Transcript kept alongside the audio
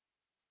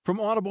From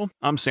Audible,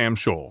 I'm Sam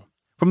Scholl.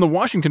 From the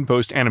Washington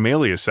Post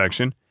Animalia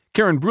section,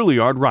 Karin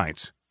Brulliard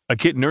writes, "A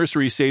kitten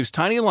nursery saves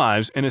tiny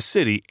lives in a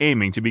city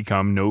aiming to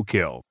become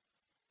no-kill."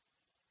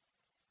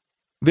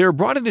 They are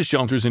brought into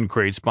shelters in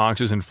crates,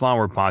 boxes, and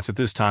flower pots at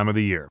this time of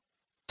the year.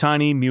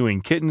 Tiny,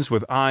 mewing kittens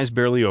with eyes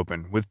barely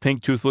open, with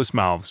pink toothless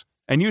mouths,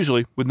 and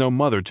usually with no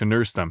mother to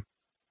nurse them.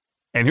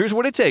 And here's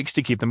what it takes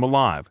to keep them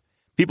alive.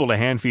 People to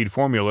hand-feed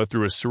formula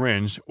through a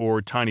syringe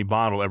or tiny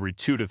bottle every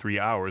 2 to 3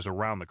 hours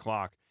around the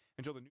clock until the